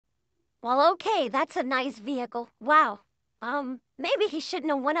Well, okay, that's a nice vehicle. Wow. Maybe he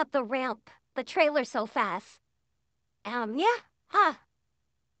shouldn't have went up the ramp, the trailer so fast. Yeah, huh.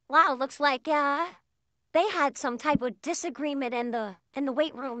 Wow, looks like, they had some type of disagreement in the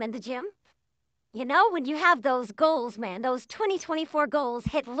weight room in the gym. You know, when you have those goals, man, those 2024 goals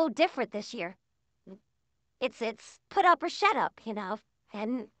hit a little different this year. It's put up or shut up, you know.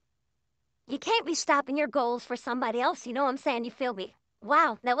 And you can't be stopping your goals for somebody else, you know what I'm saying? You feel me?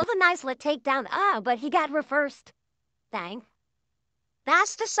 Wow, that was a nice little takedown. But he got reversed. Dang.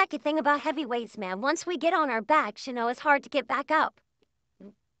 That's the second thing about heavyweights, man. Once we get on our backs, you know, it's hard to get back up.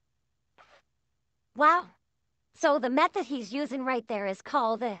 Wow. So the method he's using right there is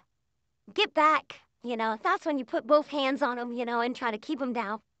called the get back. You know, that's when you put both hands on him, you know, and try to keep him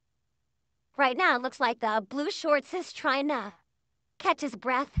down. Right now, it looks like the blue shorts is trying to catch his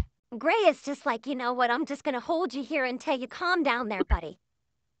breath. Gray is just like, you know what, I'm just gonna hold you here until you calm down there, buddy.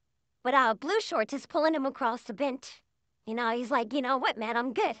 But blue shorts is pulling him across the bench. You know, he's like, you know what, man,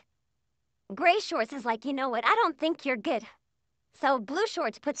 I'm good. Gray shorts is like, you know what, I don't think you're good. So blue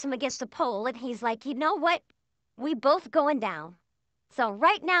shorts puts him against the pole and he's like, you know what, we both going down. So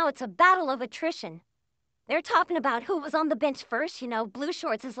right now it's a battle of attrition. They're talking about who was on the bench first, you know, blue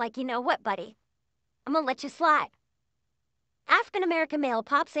shorts is like, you know what, buddy, I'm gonna let you slide. African American male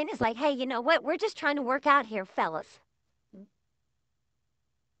pops in is like, hey, you know what, we're just trying to work out here, fellas.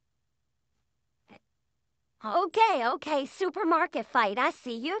 Okay, supermarket fight, I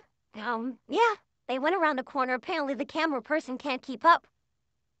see you. Yeah, they went around the corner. Apparently the camera person can't keep up.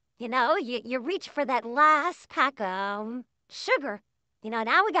 You know, you reach for that last pack of sugar. You know,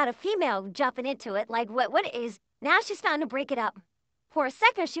 now we got a female jumping into it. Like, what is, now she's starting to break it up. For a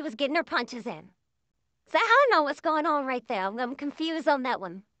second, she was getting her punches in. So I don't know what's going on right there. I'm confused on that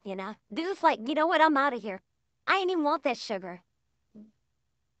one, you know. Dude's like, you know what, I'm out of here. I ain't even want that sugar.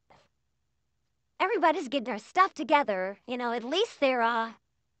 Everybody's getting their stuff together. You know, at least they're,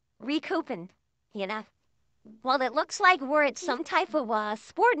 recouping, you know. Well, it looks like we're at some type of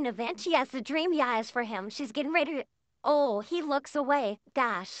sporting event. She has the dreamy eyes for him. She's getting ready to... Oh, he looks away.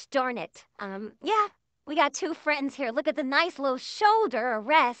 Gosh, darn it. Yeah, we got two friends here. Look at the nice little shoulder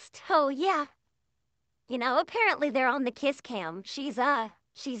rest. Oh, yeah. You know, apparently they're on the kiss cam. She's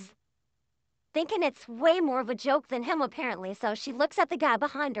thinking it's way more of a joke than him, apparently. So she looks at the guy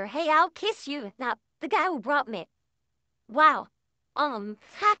behind her. Hey, I'll kiss you. Now, the guy who brought me. Wow.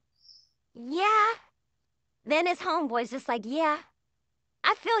 Ha, yeah. Then his homeboy's just like, yeah,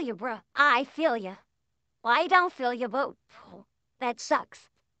 I feel you, bro. I feel you. Well, I don't feel you, but oh, that sucks.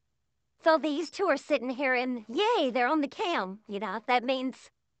 So these two are sitting here and yay, they're on the cam. You know, that means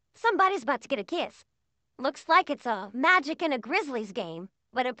somebody's about to get a kiss. Looks like it's a Magic and a Grizzlies game,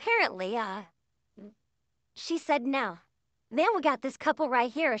 but apparently, she said no. Then we got this couple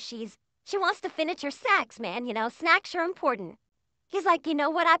right here. She wants to finish her snacks, man. You know, snacks are important. He's like, you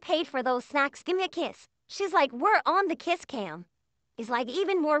know what? I paid for those snacks. Give me a kiss. She's like, we're on the kiss cam. He's like,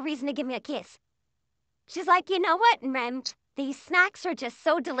 even more reason to give me a kiss. She's like, you know what, ma'am? These snacks are just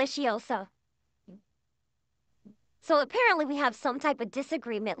so delicioso. So apparently we have some type of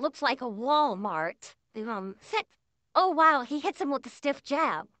disagreement. Looks like a Walmart. Sit. Oh wow, he hits him with a stiff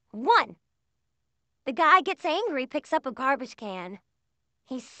jab. One. The guy gets angry, picks up a garbage can.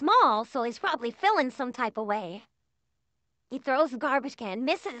 He's small, so he's probably feeling some type of way. He throws the garbage can,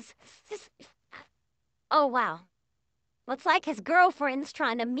 misses. Oh wow. Looks like his girlfriend's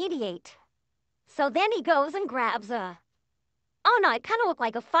trying to mediate. So then he goes and grabs a... Oh no, it kind of looked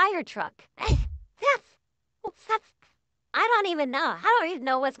like a fire truck. That's... I don't even know. I don't even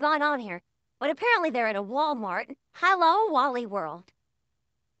know what's going on here. But apparently they're at a Walmart. Hello, Wally World.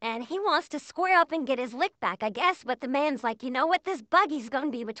 And he wants to square up and get his lick back, I guess. But the man's like, you know what? This buggy's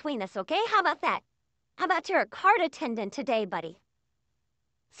gonna be between us, okay? How about that? How about you're a cart attendant today, buddy?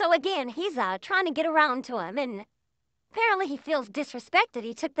 So again, he's trying to get around to him, and apparently he feels disrespected.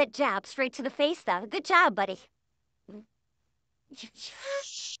 He took that jab straight to the face, though. Good job, buddy.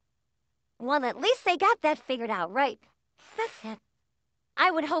 Well, at least they got that figured out, right?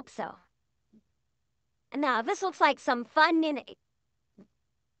 I would hope so. Now, this looks like some fun in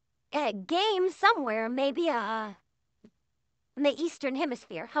a game somewhere, maybe in the Eastern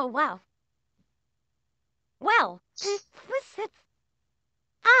Hemisphere. Oh, wow. Well,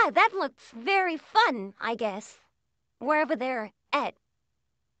 that looks very fun, I guess. Wherever they're at.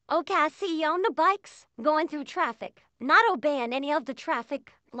 Okay, I see you on the bikes, going through traffic, not obeying any of the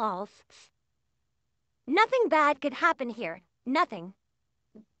traffic laws. Nothing bad could happen here. Nothing.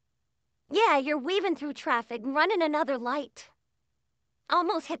 Yeah, you're weaving through traffic, running another light.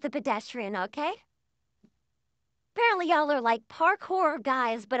 Almost hit the pedestrian, okay? Apparently y'all are like parkour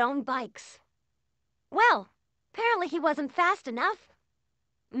guys but on bikes. Well, apparently he wasn't fast enough.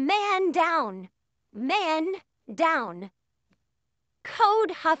 Man down. Man down.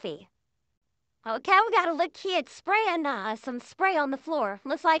 Code Huffy. Okay, we got a little kid spraying some spray on the floor.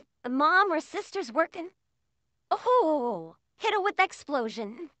 Looks like the mom or sister's working. Oh, hit her with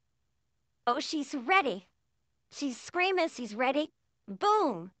explosion. Oh, she's ready. She's screaming, she's ready.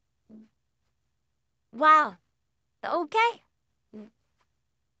 Boom. Wow. Okay.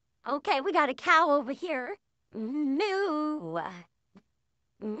 Okay, we got a cow over here. Moo.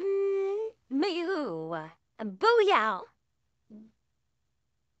 Moo. Booyah.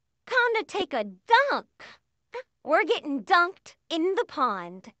 Gonna take a dunk. We're getting dunked in the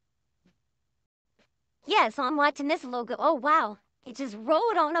pond. Yes, I'm watching this logo. Oh, wow. It just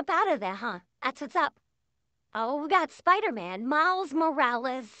rolled on up out of there, huh? That's what's up. Oh, we got Spider-Man, Miles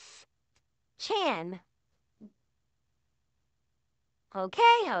Morales, Chan.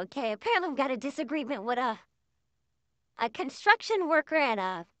 Okay. Apparently we got a disagreement with a construction worker and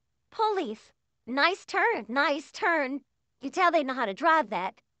a police. Nice turn. You tell they know how to drive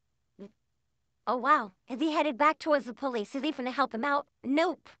that. Oh, wow. Is he headed back towards the police? Is he gonna help him out?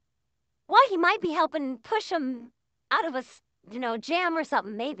 Nope. Well, he might be helping push him out of a, jam or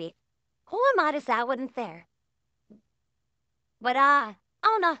something, maybe. Who am I to say I wasn't there? But,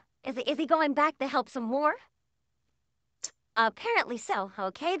 oh no. Is he going back to help some more? Apparently so,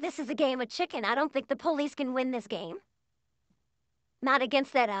 okay? This is a game of chicken. I don't think the police can win this game. Not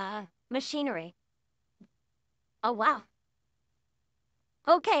against that, machinery. Oh, wow.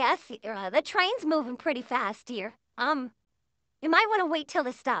 Okay, I see. The train's moving pretty fast, dear. You might want to wait till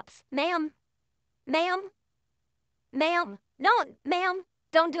it stops. Ma'am. No, ma'am.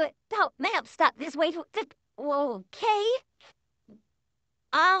 Don't do it. No, ma'am, stop. Just wait. Okay.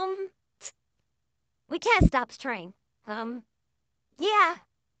 We can't stop this train. Yeah.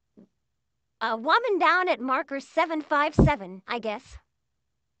 A woman down at marker 757, I guess.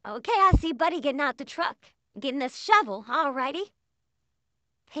 Okay, I see Buddy getting out the truck. Getting this shovel, alrighty.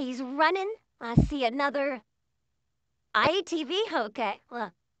 He's running. I see another ITV. Okay,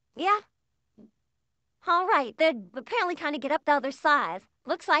 well, yeah. All right, they're apparently trying to get up the other side.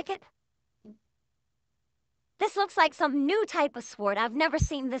 Looks like it. This looks like some new type of sword. I've never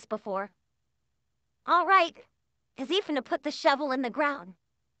seen this before. All right. Is he finna put the shovel in the ground?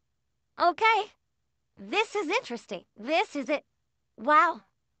 Okay. This is interesting. This is it. Wow.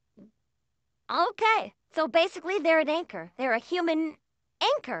 Okay. So basically they're an anchor. They're a human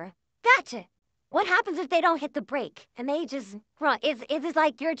anchor. Gotcha. What happens if they don't hit the brake and they just run? Is it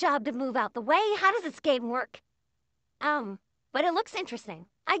like your job to move out the way? How does this game work? But it looks interesting.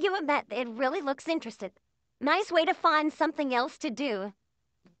 I give him that. It really looks interesting. Nice way to find something else to do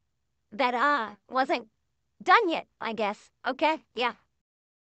that, wasn't done yet, I guess. Okay, yeah.